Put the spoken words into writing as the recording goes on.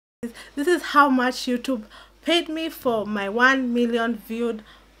This is how much YouTube paid me for my 1 million viewed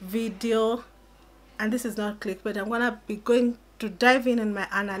video, and this is not clickbait. I'm gonna be going to dive in my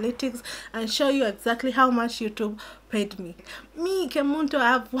analytics and show you exactly how much YouTube paid me. Me, Kemunto,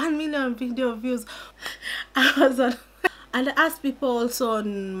 I have 1 million video views. I was on and I asked people also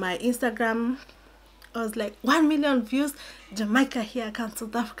on my Instagram. I was like, 1 million views, Jamaica here, come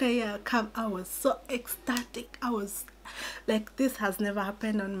South Africa here, come. I was so ecstatic. I was like, this has never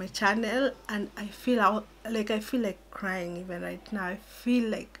happened on my channel, and I feel like crying even right now. I feel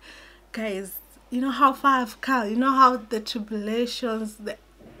like, guys, you know how far I've come, you know how the tribulations,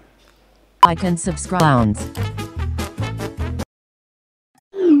 I can subscribe.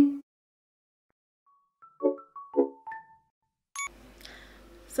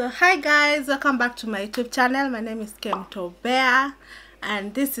 So hi guys, welcome back to my YouTube channel. My name is Kemunto,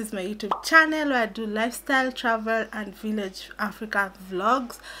 and this is my YouTube channel where I do lifestyle, travel and village Africa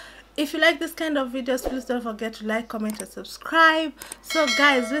vlogs. If you like this kind of videos, please don't forget to like, comment and subscribe. So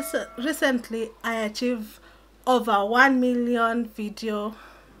guys, recently I achieved over 1 million video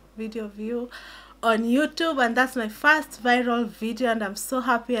view on YouTube, and that's my first viral video, and I'm so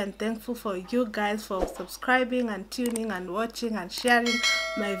happy and thankful for you guys for subscribing and tuning and watching and sharing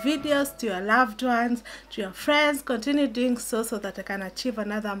my videos to your loved ones, to your friends. Continue doing so that I can achieve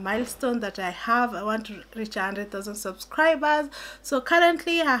another milestone that I have. I want to reach 100,000 subscribers. So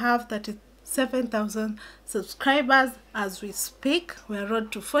currently I have 37,000 subscribers as we speak. We're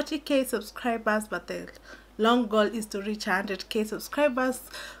road to 40k subscribers, but the long goal is to reach 100k subscribers,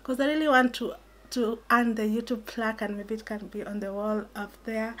 because I really want to earn the YouTube plaque, and maybe it can be on the wall up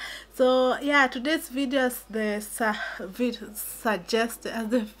there. So yeah, today's video, the video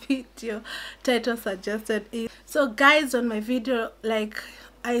title suggested is, so guys, on my video, like,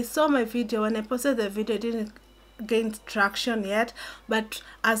 I saw my video when I posted the video, it didn't gain traction yet, but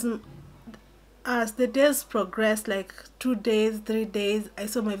as the days progressed, like 2 days, 3 days, I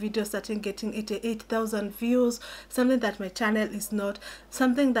saw my video starting getting 88,000 views, something that my channel is not,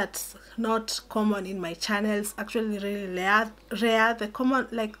 something that's not common in my channel. It's actually really rare. The common,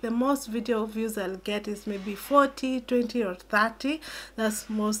 like, the most video views I'll get is maybe 40, 20 or 30. That's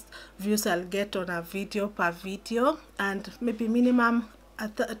most views I'll get on a video per video, and maybe minimum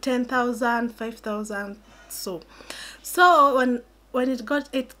at 10,000, 5,000. So when it got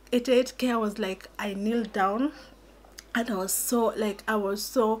 88k, I was like, I kneeled down, and I was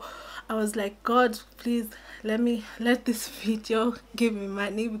like, God, please let this video give me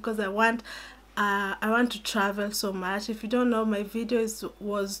money, because I want to travel so much. If you don't know, my video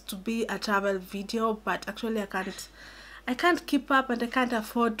was to be a travel video, but actually I can't keep up, and I can't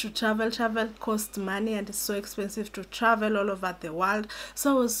afford to travel. Travel costs money, and it's so expensive to travel all over the world.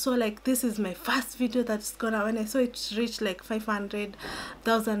 So I was so like, this is my first video that's gonna, when I saw it reach like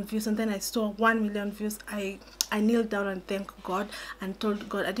 500,000 views, and then I saw 1 million views, I kneeled down and thanked God and told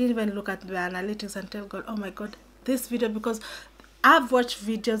God. I didn't even look at the analytics and tell God, oh my God, this video, because I've watched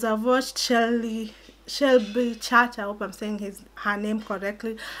videos. I've watched Shelby Church, I hope I'm saying her name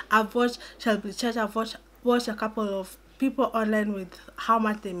correctly. I've watched Shelby Church. I've watched a couple of people online with how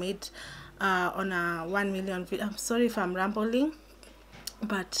much they made on a 1 million video. I'm sorry if I'm rambling,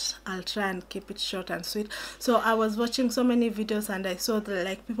 but I'll try and keep it short and sweet. So I was watching so many videos, and I saw that,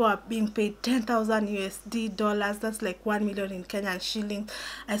 like, people are being paid 10,000 USD dollars. That's like 1 million in Kenyan shillings.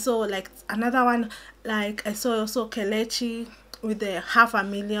 I saw like another one, like I saw also Kelechi with the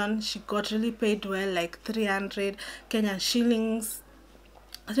 500,000. She got really paid well, like 300 Kenyan shillings.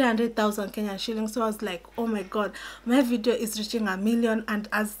 300,000 Kenyan shillings. So I was like, oh my God, my video is reaching 1 million, and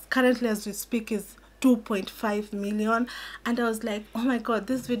as currently as we speak is 2.5 million. And I was like, oh my God,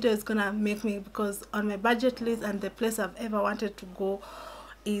 this video is gonna make me, because on my budget list and the place I've ever wanted to go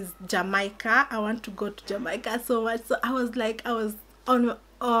is Jamaica. I want to go to Jamaica so much. So I was like, I was on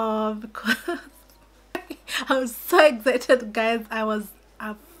because I was so excited, guys. I was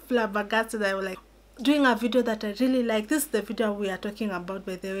flabbergasted. I was like, doing a video that I really like. This is the video we are talking about,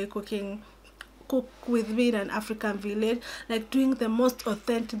 by the way, cook with me in an African village, like doing the most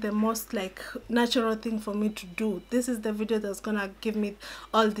authentic, the most like natural thing for me to do. This is the video that's gonna give me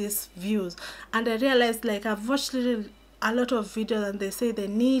all these views. And I realized, like, I've watched a lot of videos, and they say the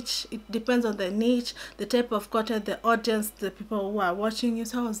niche, it depends on the niche, the type of content, the audience, the people who are watching you.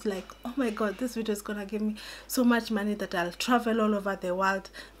 So I was like, oh my God, this video is gonna give me so much money that I'll travel all over the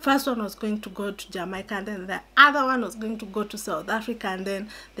world. First one was going to go to Jamaica, and then the other one was going to go to South Africa, and then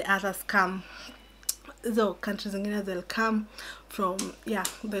the others come, the countries in they'll come from, yeah,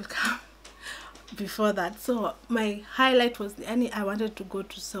 they'll come before that. So my highlight was I wanted to go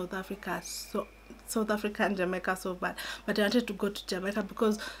to South Africa South Africa and Jamaica so bad, but I wanted to go to Jamaica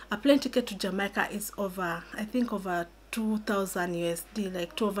because a plane ticket to Jamaica is over, I think, over 2,000 USD,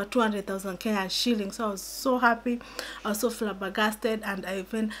 like to over 200,000 Kenyan shillings. So I was so happy, I was so flabbergasted, and I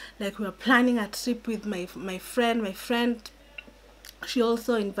even, like, we were planning a trip with my friend. She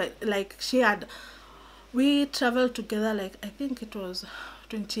also we traveled together, like I think it was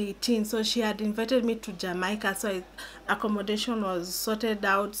 2018, so she had invited me to Jamaica, so accommodation was sorted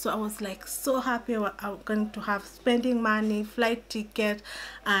out. So I was like so happy I'm going to have spending money, flight ticket,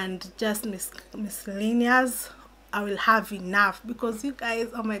 and just miscellaneous. I will have enough, because you guys,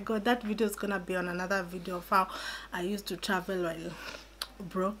 oh my god, that video is gonna be on another video of how I used to travel while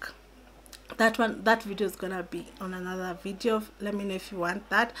broke. That video is gonna be on another video. Let me know if you want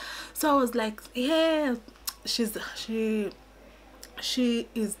that. So I was like, yeah, she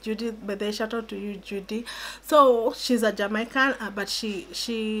is Judy, but they shout out to you, Judy. So she's a Jamaican, but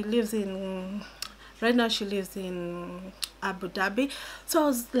she lives in, right now she lives in Abu Dhabi. So I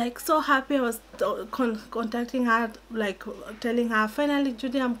was like so happy. I was contacting her, like telling her, finally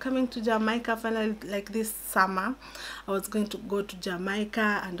Judy, I'm coming to Jamaica finally, like this summer I was going to go to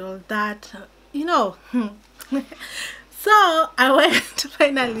Jamaica and all that, you know. So I went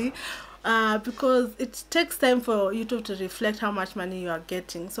finally, because it takes time for YouTube to reflect how much money you are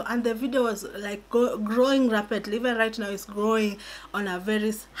getting. So, and the video was like growing rapidly. Even right now it's growing on a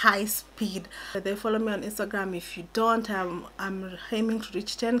very high speed. They follow me on Instagram. If you don't, I'm aiming to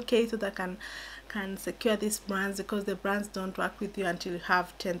reach 10K so that I can secure these brands, because the brands don't work with you until you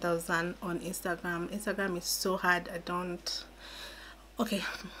have 10,000 on Instagram. Instagram is so hard. I don't, okay,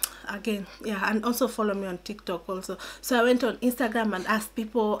 again, yeah. And also follow me on TikTok also. So I went on Instagram and asked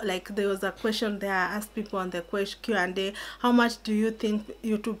people, like there was a question there, I asked people on the Q&A, how much do you think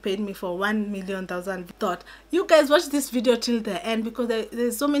YouTube paid me for 1,000,000 thought. You guys watch this video till the end, because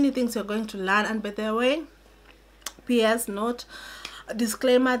there's so many things you're going to learn. And by the way, PS note,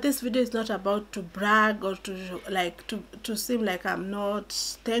 disclaimer, this video is not about to brag or to seem like I'm not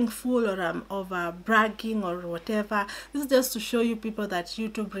thankful or I'm over bragging or whatever. This is just to show you people that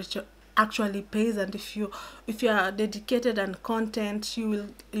YouTube actually pays, and if you are dedicated and content, you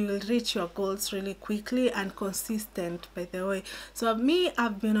will reach your goals really quickly and consistent, by the way. So me,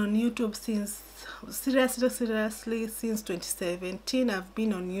 I've been on YouTube since seriously since 2017. I've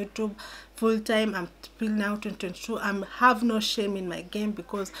been on YouTube full time. I'm till now 2022. I have no shame in my game,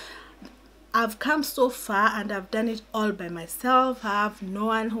 because I've come so far and I've done it all by myself. I have no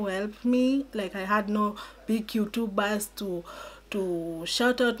one who helped me. Like, I had no big YouTubers to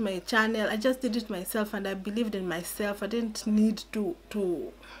shout out my channel. I just did it myself, and I believed in myself. I didn't need to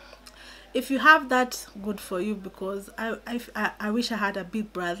if you have that, good for you, because I wish I had a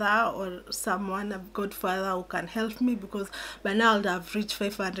big brother or someone, a godfather, who can help me, because by now I would have reached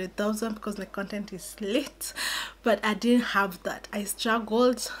 500,000 because my content is lit. But I didn't have that. I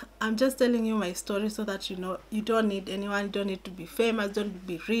struggled. I'm just telling you my story so that you know you don't need anyone. You don't need to be famous, you don't need to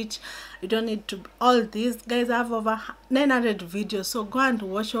be rich, you don't need to all these guys. I have over 900 videos, so go and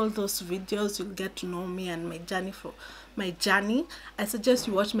watch all those videos. You'll get to know me and my journey. I suggest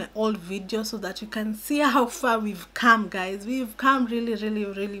you watch my old videos so that you can see how far we've come, guys. We've come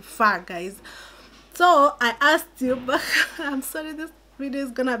really far, guys. So I asked you, but I'm sorry, this video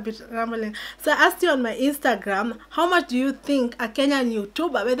is gonna be rambling. So I asked you on my Instagram, how much do you think a Kenyan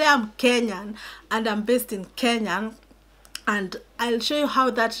YouTuber, whether I'm Kenyan and I'm based in Kenya, and I'll show you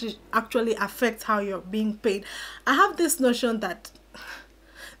how that actually affects how you're being paid. I have this notion that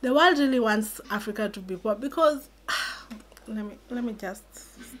the world really wants Africa to be poor, because let me just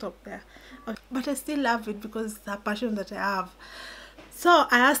stop there. Okay. But I still love it because it's a passion that I have. So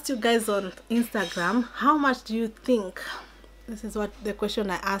I asked you guys on Instagram, how much do you think? This is what the question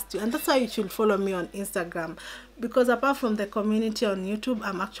I asked you, and that's why you should follow me on Instagram, because apart from the community on YouTube,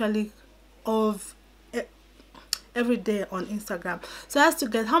 I'm actually every day on Instagram. So I asked you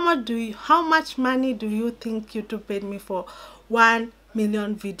guys, how much money do you think YouTube paid me for 1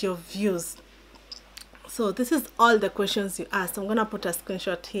 million video views? So this is all the questions you asked. I'm gonna put a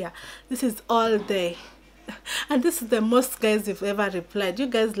screenshot here. This is all the and this is the most guys you've ever replied. You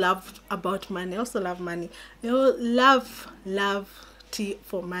guys love about money. I also love money. You love tea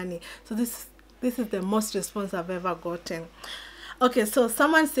for money. So this is the most response I've ever gotten. Okay, so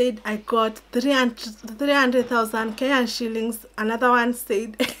someone said I got 300,000 Kenyan shillings. Another one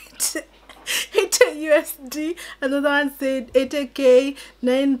said 80 USD. Another one said 80K,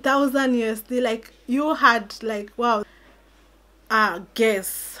 9,000 USD. Like, you had, like, wow,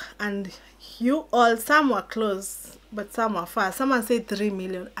 guess, and you all, some were close but some were far. Someone said 3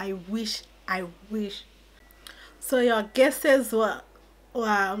 million. I wish. So your guesses were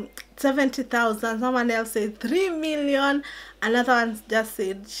 70,000. Someone else said 3 million. Another one just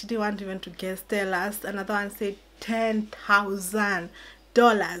said she didn't want even to guess, tell us. Another one said $10,000.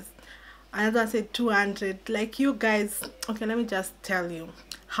 Another one said 200. Like, you guys, okay, let me just tell you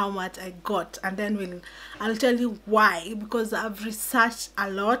how much I got, and then I'll tell you why, because I've researched a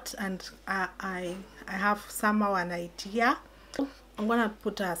lot and I have somehow an idea. I'm gonna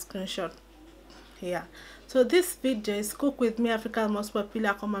put a screenshot here. So this video is Cook With Me, Africa's most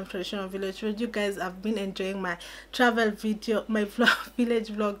popular common traditional village food. You guys have been enjoying my travel video, my village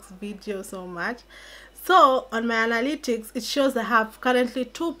vlogs video so much. So on my analytics, it shows I have currently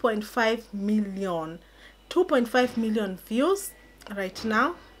 2.5 million views right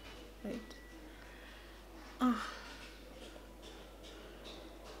now. Wait.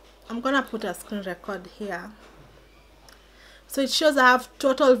 I'm gonna put a screen record here. So it shows I have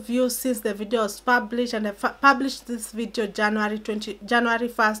total views since the video was published, and I published this video January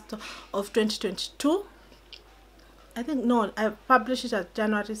 1st of 2022. I think, no, I published it at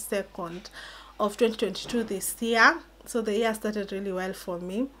January 2nd of 2022 this year. So the year started really well for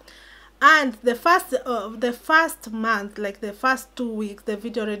me. And the first month, like the first 2 weeks, the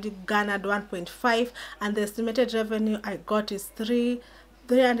video already garnered 1.5, and the estimated revenue I got is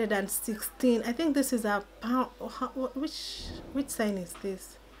 316. I think this is a pound. Which sign is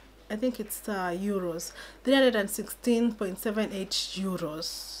this? I think it's euros. 316.78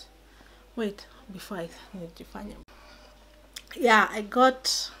 euros. Wait, before I need to find it. Yeah, I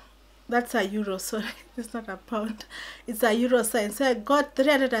got, that's a euro, sorry, it's not a pound, it's a euro sign. So I got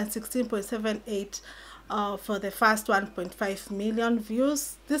 316.78 for the first 1.5 million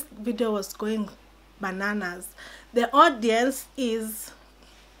views. This video was going bananas. The audience is,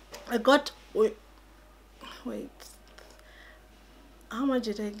 I got, wait, how much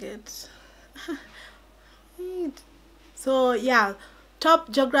did I get? So yeah, top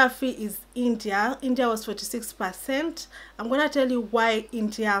geography is India. India was 46%. I'm gonna tell you why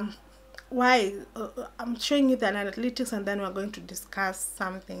India, I'm showing you the analytics, and then we're going to discuss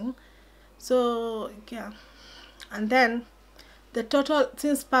something. So yeah, and then the total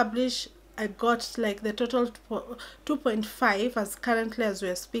since published, I got like the total 2.5 as currently as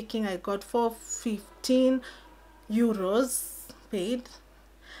we're speaking. I got 415 euros paid,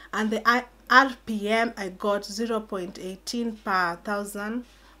 and the RPM I got 0.18 per thousand,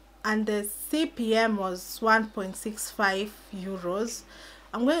 and the CPM was 1.65 euros.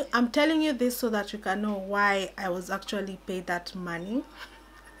 I'm telling you this so that you can know why I was actually paid that money.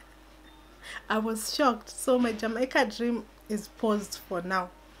 I was shocked. So my Jamaica dream is paused for now.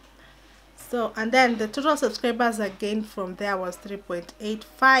 So, and then the total subscribers I gained from there was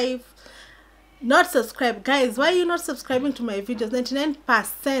 3.85. Not subscribe, guys. Why are you not subscribing to my videos?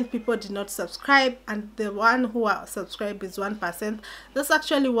 99% people did not subscribe, and the one who are subscribed is 1%. That's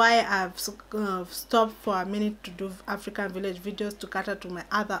actually why I've stopped for a minute to do African village videos, to cater to my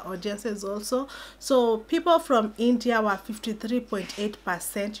other audiences also. So people from India were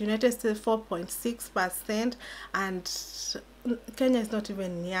 53.8%, United States 4.6%, and Kenya is not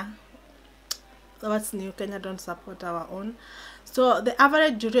even near. What's new? Kenya don't support our own. So the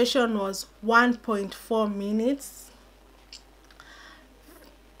average duration was 1.4 minutes.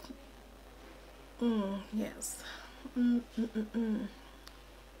 Yes. And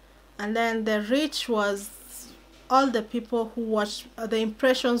then the reach was, all the people who watched, the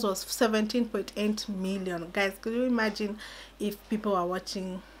impressions was 17.8 million. Guys, could you imagine if people are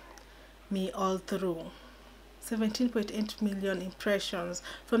watching me all through? 17.8 million impressions.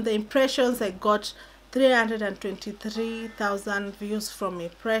 From the impressions, I got 323,000 views from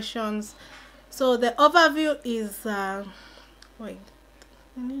impressions. So the overview is wait,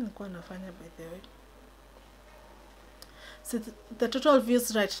 so the total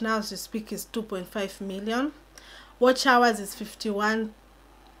views right now as we speak is 2.5 million. Watch hours is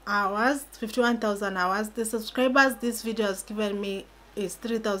 51,000 hours. The subscribers this video has given me is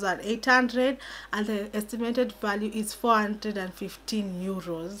 3,800, and the estimated value is 415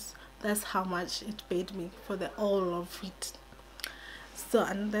 euros. That's how much it paid me for the all of it. So,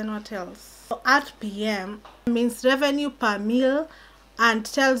 and then what else? So RPM means revenue per mil, and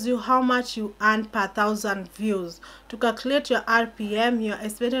tells you how much you earn per 1,000 views. To calculate your RPM, your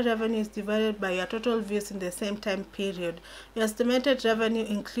estimated revenue is divided by your total views in the same time period. Your estimated revenue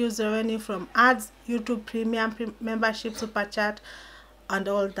includes revenue from ads, YouTube Premium, membership, super chat, and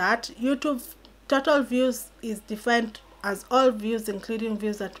all that. YouTube total views is defined as all views including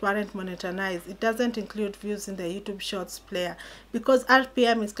views that weren't monetized. It doesn't include views in the YouTube Shorts player, because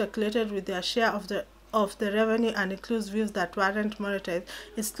RPM is calculated with their share of the revenue and includes views that weren't monetized.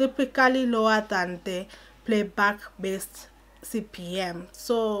 It's typically lower than the playback based CPM.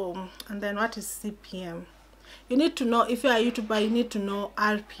 So, and then what is CPM? You need to know, if you are a YouTuber, you need to know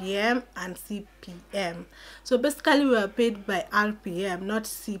RPM and CPM. So basically we are paid by RPM, not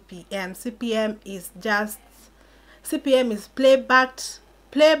CPM. CPM is just, CPM is playback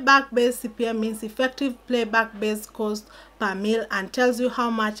based. CPM means effective playback based cost per mil, and tells you how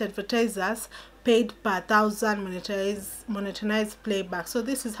much advertisers paid per 1,000 monetized playback. So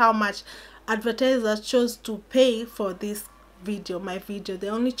this is how much advertisers chose to pay for this video, my video. They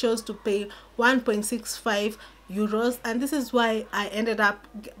only chose to pay 1.65 euros, and this is why I ended up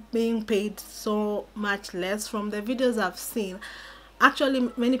being paid so much less. From the videos I've seen,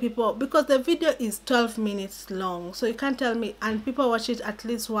 actually many people, because the video is 12 minutes long, so you can't tell me, and people watch it at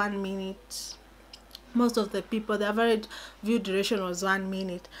least 1 minute. Most of the people, the average view duration was 1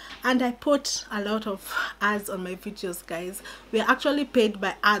 minute, and I put a lot of ads on my videos, guys. We are actually paid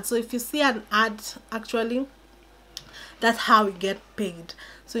by ads. So if you see an ad, actually that's how we get paid.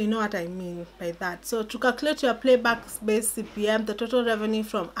 So you know what I mean by that. So to calculate your playback based CPM, the total revenue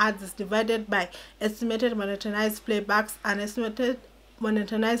from ads is divided by estimated monetized playbacks, and estimated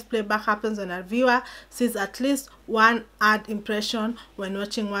monetized playback happens when a viewer sees at least one ad impression when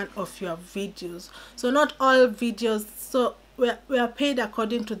watching one of your videos. So not all videos, so we are paid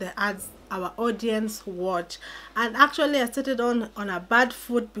according to the ads our audience watch. And actually I started on a bad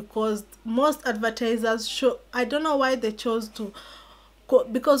foot, because most advertisers show, I don't know why they chose to,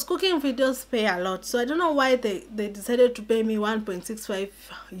 because cooking videos pay a lot, so I don't know why they decided to pay me 1.65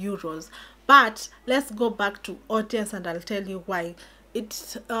 euros. But let's go back to audience and I'll tell you why.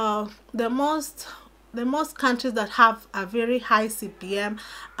 It's the most countries that have a very high CPM,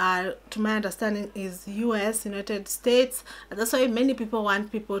 to my understanding, is US, United States. And that's why many people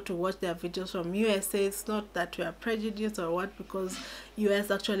want people to watch their videos from USA. It's not that we are prejudiced or what, because US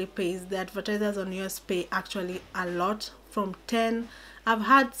actually pays, the advertisers on US pay actually a lot, from 10. I've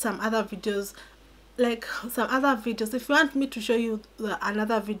had some other videos, if you want me to show you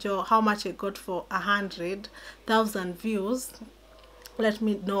another video how much I got for 100,000 views, let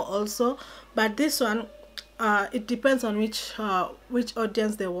me know also. But this one, it depends on which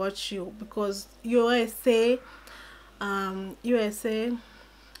audience they watch you, because USA,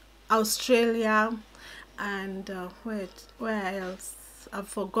 Australia, and where else I've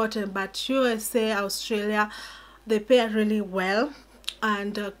forgotten, but USA, Australia, they pay really well.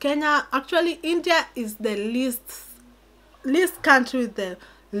 And Kenya, actually India is the least country with the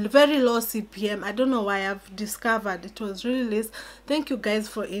very low CPM. I don't know why. I've discovered it was really less. Thank you guys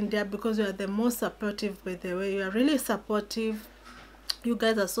for India, because you are the most supportive. By the way, you are really supportive. You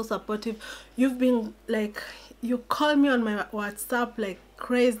guys are so supportive. You've been like, you call me on my WhatsApp like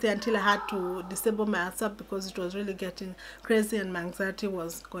crazy, until I had to disable my WhatsApp because it was really getting crazy and my anxiety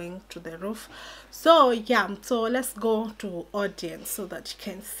was going to the roof. So yeah, so let's go to audience so that you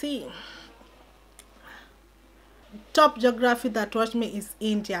can see. Top geography that watch me is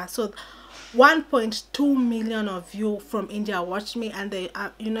India. So 1.2 million of you from India watch me, and the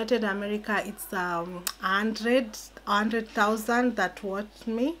United America, it's 100,000 that watch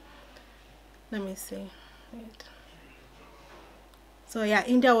me. Let me see. Wait. So yeah,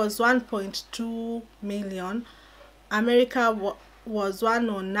 India was 1.2 million. America was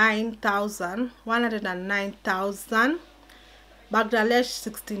 109,000. Bangladesh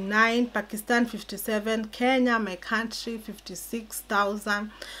 69, Pakistan 57, Kenya, my country, 56,000.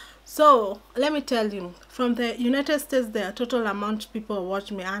 So let me tell you, from the United States, the total amount people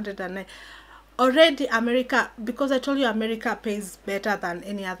watch me 109. Already America, because I told you America pays better than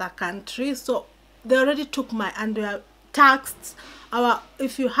any other country, so they already took my, and they are taxed.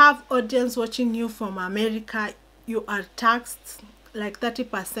 If you have audience watching you from America, you are taxed like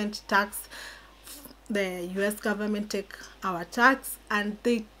 30% tax. The US government take our tax, and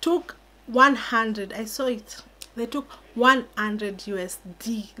they took 100, I saw it, they took 100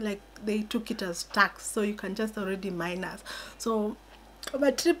 USD, like they took it as tax, so you can just already minus. So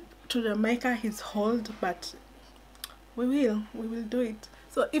my trip to Jamaica is hold, but we will do it.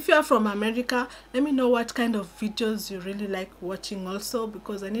 So if you are from America, let me know what kind of videos you really like watching also,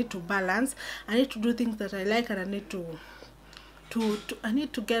 because I need to balance. I need to do things that I like, and I need to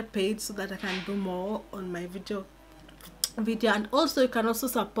get paid so that I can do more on my video. And also you can also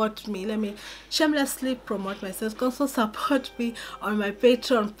support me. Let me shamelessly promote myself. You can also support me on my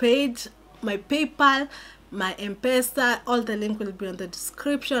Patreon page, my PayPal, my Mpesa. All the link will be on the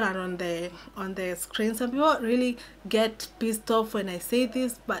description and on the screen. Some people really get pissed off when I say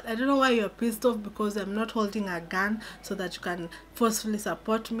this, but I don't know why you're pissed off, because I'm not holding a gun so that you can forcefully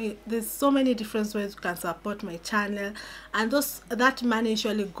support me. There's so many different ways you can support my channel, and that money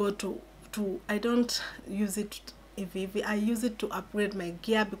usually go to I don't use it I use it to upgrade my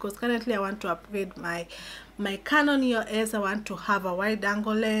gear, because currently I want to upgrade my Canon EOS. I want to have a wide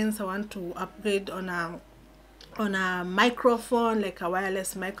angle lens. I want to upgrade on a microphone, like a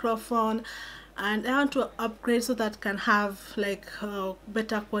wireless microphone, and I want to upgrade so that can have like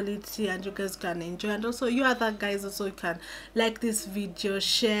better quality and you guys can enjoy, and also you other guys also can like this video,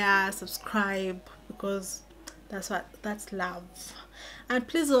 share, subscribe, because that's love. And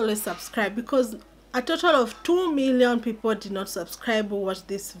please always subscribe, because a total of 2 million people did not subscribe who watched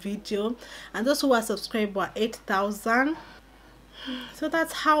this video, and those who are subscribed were 8,000. So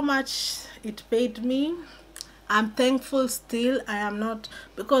that's how much it paid me. I'm thankful still. I am not,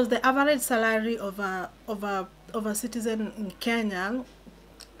 because the average salary of a citizen in Kenya,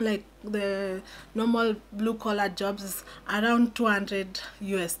 like the normal blue collar jobs, is around 200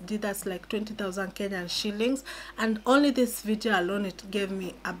 USD. That's like 20,000 Kenyan shillings, and only this video alone it gave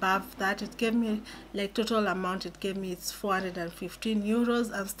me above that. It gave me like total amount, it gave me it's 415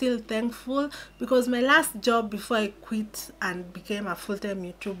 euros. I'm still thankful, because my last job before I quit and became a full-time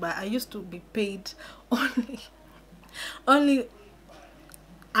YouTuber, I used to be paid only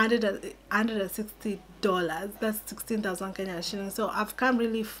 $160. That's 16,000 Kenyan shillings. So I've come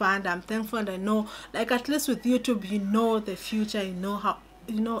really far, and I'm thankful, and I know, like, at least with YouTube, you know the future, you know how,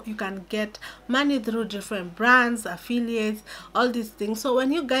 you know, you can get money through different brands, affiliates, all these things. So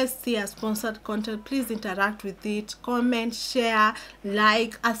when you guys see a sponsored content, please interact with it, comment, share,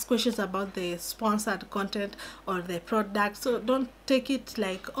 like, ask questions about the sponsored content or the product. So don't take it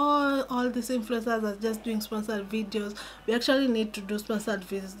like, oh, all these influencers are just doing sponsored videos. We actually need to do sponsored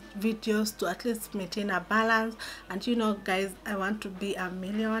videos to at least maintain a balance. And you know, guys, I want to be a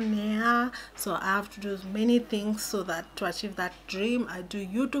millionaire, so I have to do many things so that to achieve that dream. I do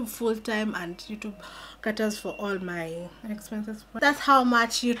YouTube full-time, and YouTube caters for all my expenses. That's how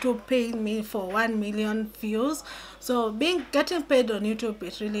much YouTube paid me for 1 million views. So getting paid on YouTube,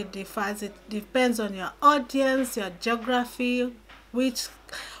 it really differs. It depends on your audience, your geography, which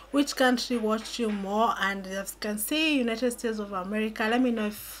country watch you more. And as you can see, United States of America. Let me know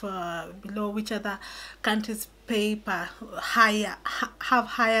if below which other countries pay per have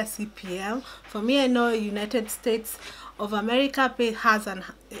higher CPM. For me, I know United States of America has an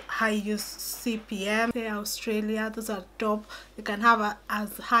high use CPM. Say Australia, those are top. You can have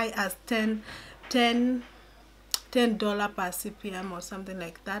as high as $10 per CPM or something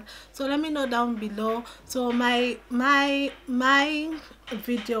like that. So let me know down below. So my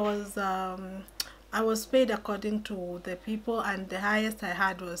video was I was paid according to the people, and the highest I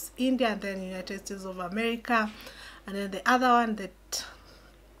had was India, and then United States of America, and then the other one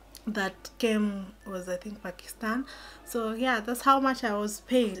that came was, I think, Pakistan. So yeah, that's how much I was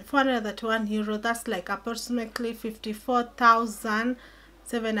paid. 431 euro, that's like approximately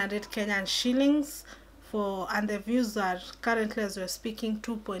 54,700 Kenyan shillings. And the views are currently, as we're speaking,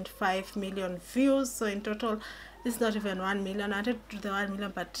 2.5 million views. So in total, it's not even 1 million. I wanted to do the 1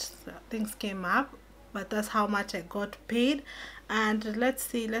 million, but things came up. But that's how much I got paid. And let's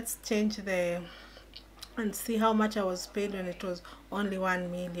change and see how much I was paid when it was only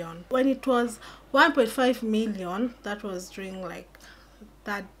 1 million. When it was 1.5 million, that was during like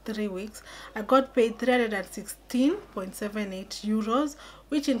that 3 weeks, I got paid 316.78 euros,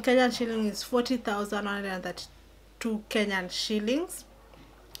 which in Kenyan shilling is 40,132 Kenyan shillings.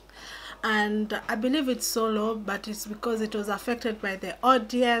 And I believe it's so low, but it's because it was affected by the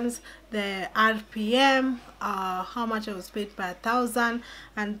audience, the RPM, how much I was paid per 1,000,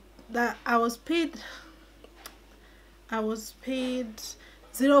 and that I was paid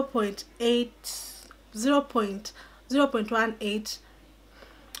 0.18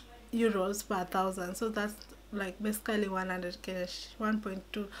 euros per 1,000. So that's like basically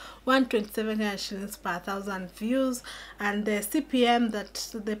 127 shillings per 1,000 views. And the CPM, the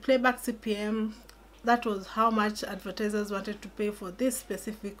playback CPM, that was how much advertisers wanted to pay for this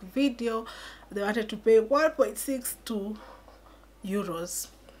specific video. They wanted to pay 1.62 euros.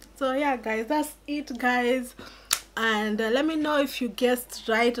 So yeah, guys, that's it, guys. And let me know if you guessed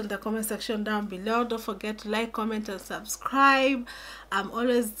right in the comment section down below. Don't forget to like, comment, and subscribe. I'm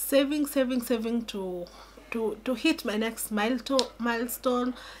always saving to hit my next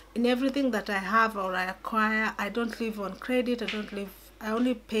milestone in everything that I have or I acquire. I don't live on credit. I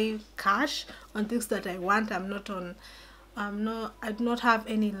only pay cash on things that I want. I do not have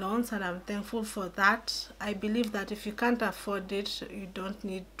any loans, and I'm thankful for that. I believe that if you can't afford it, you don't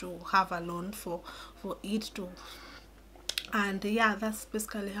need to have a loan for it to. And yeah, that's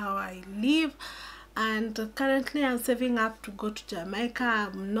basically how I live. And currently I'm saving up to go to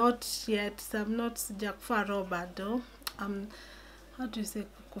Jamaica. I'm not sijakufa roba though. How do you say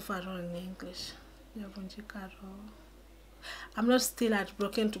kufa roba in English? I'm not still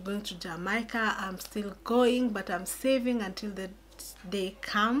heartbroken to going to Jamaica. I'm still going, but I'm saving until the day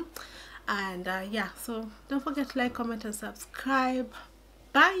come. And yeah, so don't forget to like, comment, and subscribe.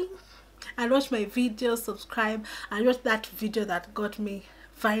 Bye. And watch my videos, subscribe, and watch that video that got me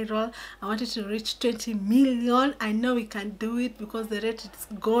viral. I wanted to reach 20 million. I know we can do it because the rate is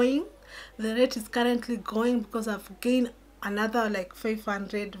going. The rate is currently going because I've gained another like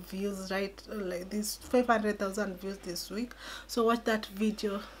 500 views, right? Like this 500,000 views this week. So watch that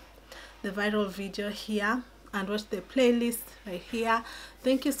video, the viral video here, and watch the playlist right here.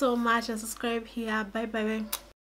 Thank you so much, and subscribe here. Bye bye.